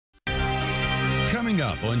Coming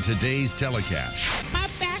up on today's telecast. My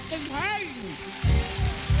back is hurting.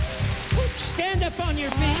 Stand up on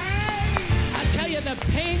your feet. I tell you, the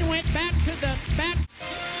pain went back to the back.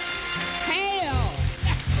 Hell.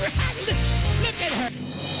 That's right. Look at her.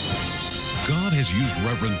 God has used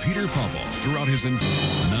Reverend Peter Popoff throughout his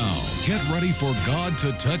Now, get ready for God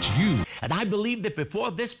to touch you. And I believe that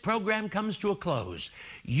before this program comes to a close,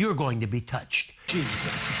 you're going to be touched.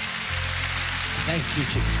 Jesus. Thank you,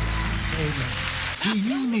 Jesus. Amen. Do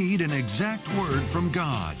you need an exact word from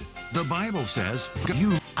God? The Bible says,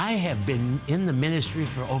 I have been in the ministry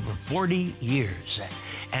for over 40 years,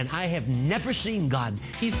 and I have never seen God.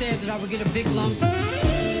 He said that I would get a big lump.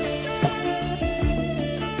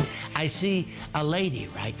 I see a lady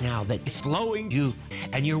right now that's slowing you,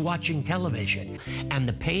 and you're watching television, and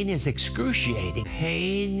the pain is excruciating.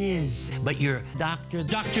 But your doctor,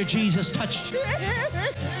 Dr. Jesus touched you.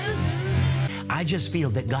 I just feel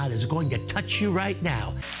that God is going to touch you right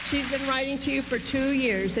now. She's been writing to you for 2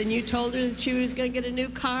 years, and you told her that she was going to get a new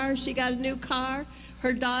car. She got a new car.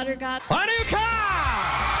 Her daughter got A new car!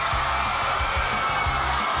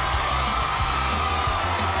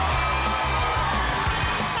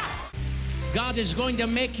 God is going to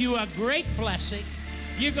make you a great blessing.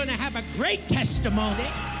 You're going to have a great testimony.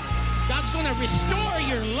 God's going to restore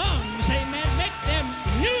your lungs, amen, make them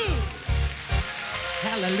new.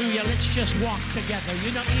 Hallelujah. Let's just walk together.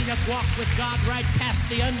 You know, Enoch walked with God right past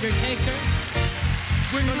the undertaker.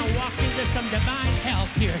 We're going to walk into some divine health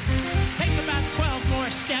here. Take about 12 more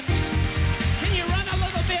steps. Can you run a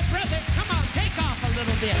little bit, brother? Come on, take off a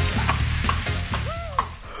little bit.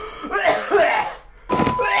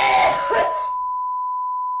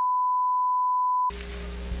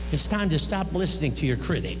 It's time to stop listening to your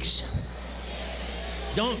critics.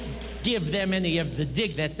 Don't give them any of the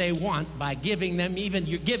dig that they want by giving them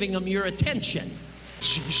you're giving them your attention.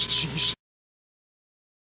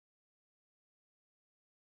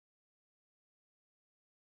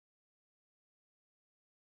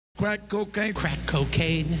 Crack cocaine. Crack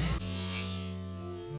cocaine.